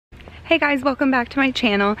Hey guys, welcome back to my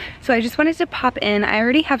channel. So I just wanted to pop in. I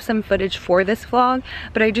already have some footage for this vlog,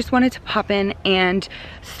 but I just wanted to pop in and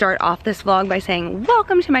start off this vlog by saying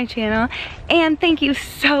welcome to my channel and thank you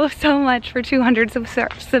so much for 200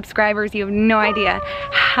 subscribers. You have no idea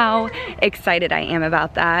how excited I am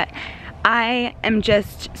about that. I am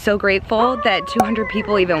just so grateful that 200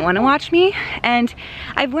 people even want to watch me, and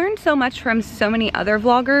I've learned so much from so many other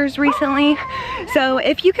vloggers recently. So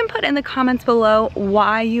if you can put in the comments below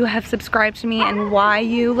why you have subscribed to me and why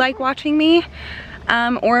you like watching me,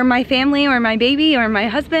 or my family or my baby or my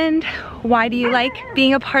husband, why do you like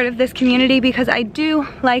being a part of this community? Because I do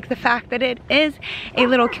like the fact that it is a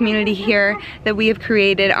little community here that we have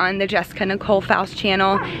created on the Jessica Nicole Faust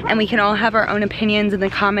channel, and we can all have our own opinions in the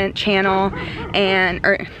comment channel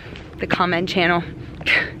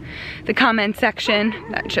the comment section.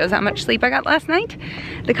 That shows how much sleep I got last night.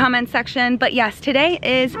 The comment section. But yes, today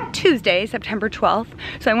is Tuesday, September 12th.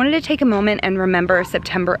 So I wanted to take a moment and remember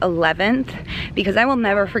September 11th, because I will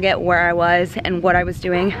never forget where I was and what I was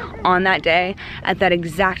doing on that day at that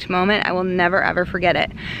exact moment. I will never ever forget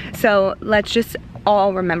it. So let's just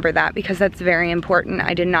all remember that, because that's very important.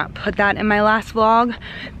 I did not put that in my last vlog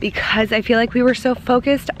because I feel like we were so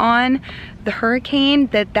focused on the hurricane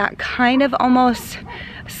that kind of almost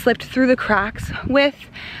slipped through the cracks with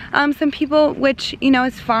some people, which, you know,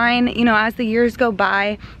 is fine. You know, as the years go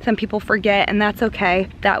by, some people forget, and that's okay.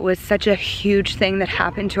 That was such a huge thing that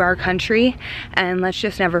happened to our country, and let's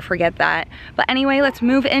just never forget that. But anyway, let's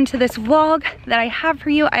move into this vlog that I have for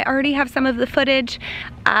you. I already have some of the footage.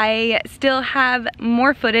 I still have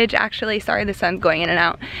more footage. Actually, sorry, the sun's going in and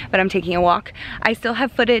out, but I'm taking a walk. I still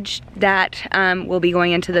have footage that will be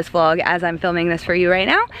going into this vlog as I'm filming this for you right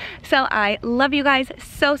now. So I love you guys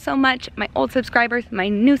so much. My old subscribers, my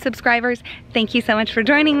new subscribers, thank you so much for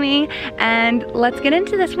joining me, and let's get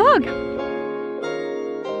into this vlog.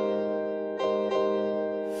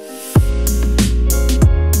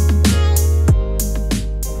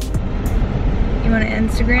 You want an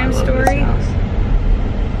Instagram story?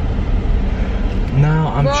 No,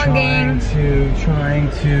 I'm vlogging. trying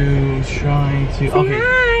to. Say okay,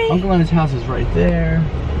 hi. Uncle Leonard's house is right there.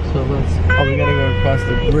 So let's. Oh, we gotta go across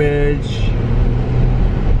the bridge.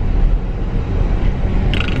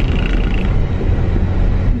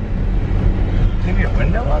 Maybe a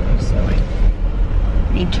window up. I'm silly.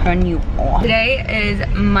 Let me turn you off. Today is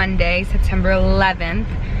Monday, September 11th.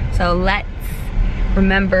 So let's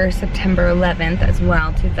remember September 11th as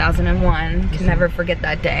well, 2001. Can never forget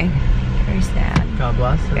that day. Very sad. God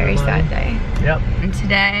bless. Very sad day. Yep. And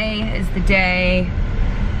today is the day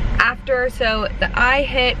after. So the eye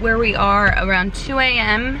hit where we are around 2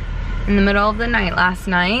 a.m. in the middle of the night last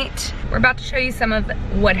night. We're about to show you some of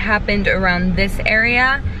what happened around this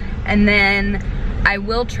area, and then I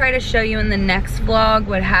will try to show you in the next vlog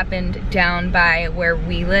what happened down by where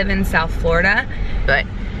we live in South Florida, but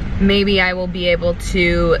maybe I will be able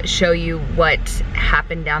to show you what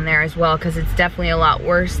happened down there as well, because it's definitely a lot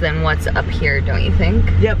worse than what's up here, don't you think?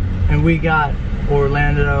 Yep, and we got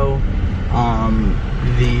Orlando,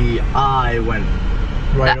 the eye went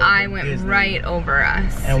right over The eye went Disney. right over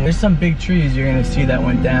us. And there's some big trees you're gonna see that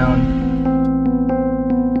went down.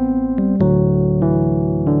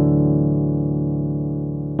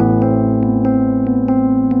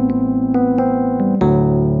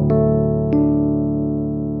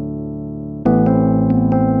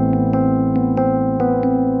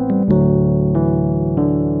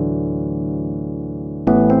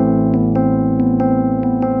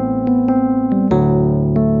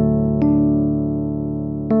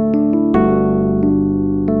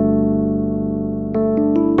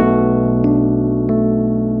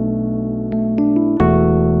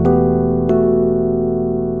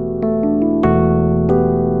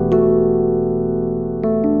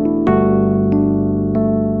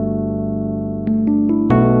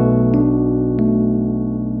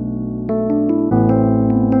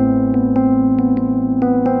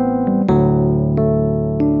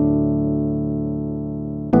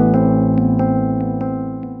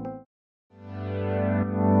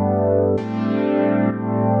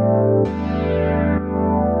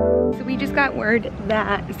 Got word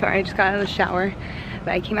that, sorry, I just got out of the shower,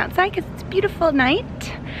 but I came outside because it's a beautiful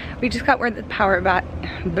night. We just got word that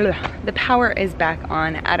the power is back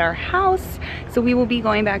on at our house, so we will be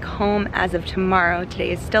going back home as of tomorrow. Today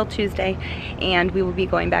is still Tuesday, and we will be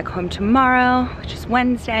going back home tomorrow, which is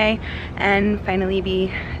Wednesday, and finally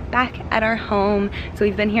be back at our home. So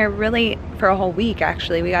we've been here really for a whole week.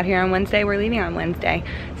 Actually, we got here on Wednesday, we're leaving on Wednesday,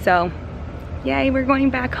 so yay, we're going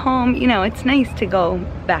back home. You know, it's nice to go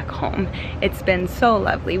back home. It's been so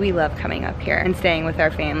lovely. We love coming up here and staying with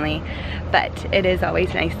our family, but it is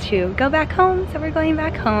always nice to go back home, so we're going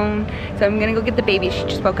back home. So I'm gonna go get the baby. She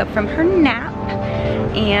just woke up from her nap,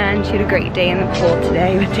 and she had a great day in the pool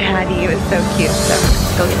today with Daddy. It was so cute, so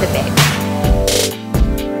let's go get the baby.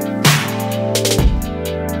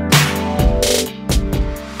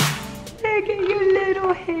 Look at your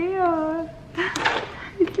little hair.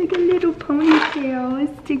 It's like a little ponytail. It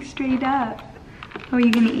sticks straight up. Oh, are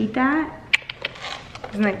you gonna eat that?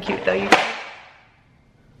 Isn't that cute though, you guys?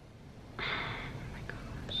 Oh my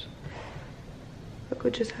gosh. Look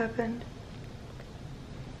what just happened.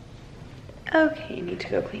 Okay, you need to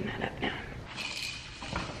go clean that up now.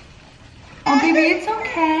 Oh baby, it's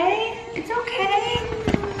okay. It's okay.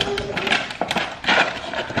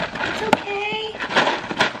 It's okay.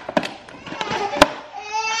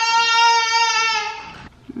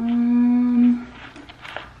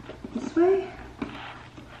 This way.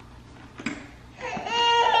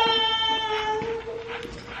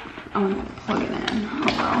 Oh, I'm gonna plug it in. Oh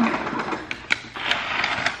well.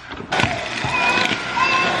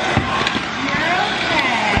 You're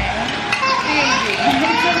okay. Baby,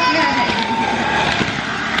 it's okay.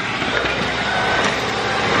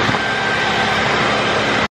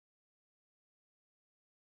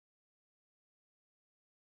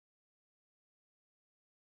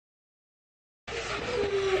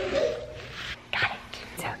 Got it.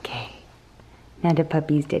 It's okay. Now the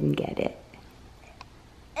puppies didn't get it.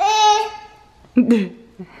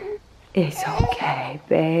 It's okay,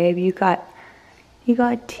 babe. You got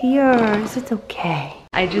tears. It's okay.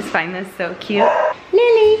 I just find this so cute.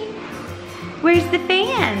 Lily, where's the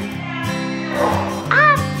fan?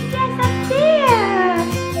 Up, yes, up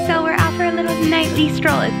there. So we're out for a little nightly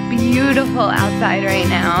stroll. It's beautiful outside right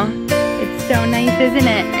now. It's so nice, isn't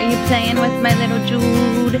it? Are you playing with my little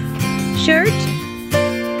jeweled shirt?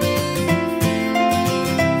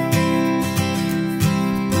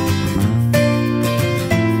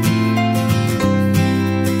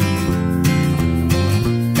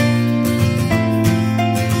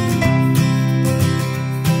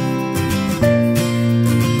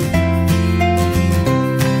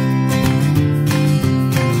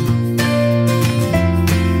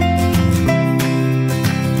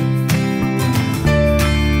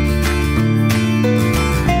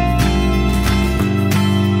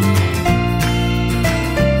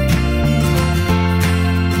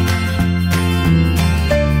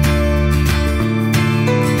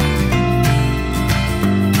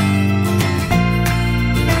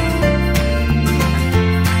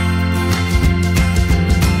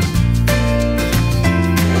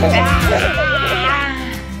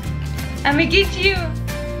 I'ma get you.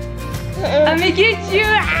 I'ma get you.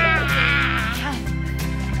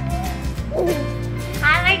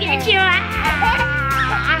 I'ma get you.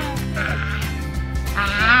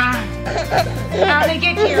 I'ma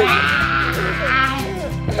get you.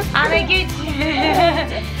 I'ma get you. I'ma get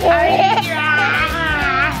you.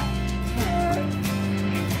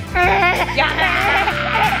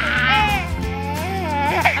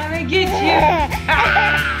 I'ma get you.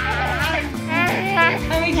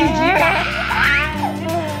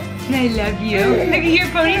 I love you. Look at your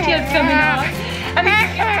ponytail's coming off.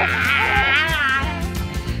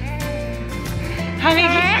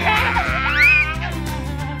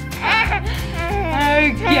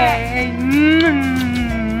 Okay.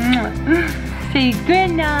 Say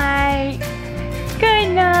good night. Good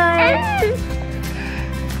night.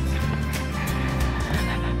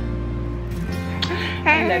 I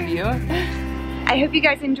love you. I hope you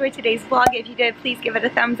guys enjoyed today's vlog. If you did, please give it a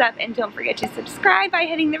thumbs up and don't forget to subscribe by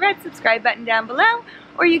hitting the red subscribe button down below,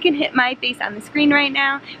 or you can hit my face on the screen right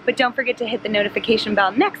now, but don't forget to hit the notification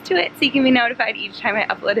bell next to it so you can be notified each time I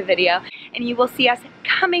upload a video. And you will see us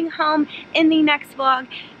coming home in the next vlog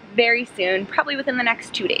very soon, probably within the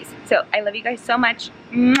next 2 days. So I love you guys so much.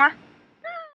 Mwah.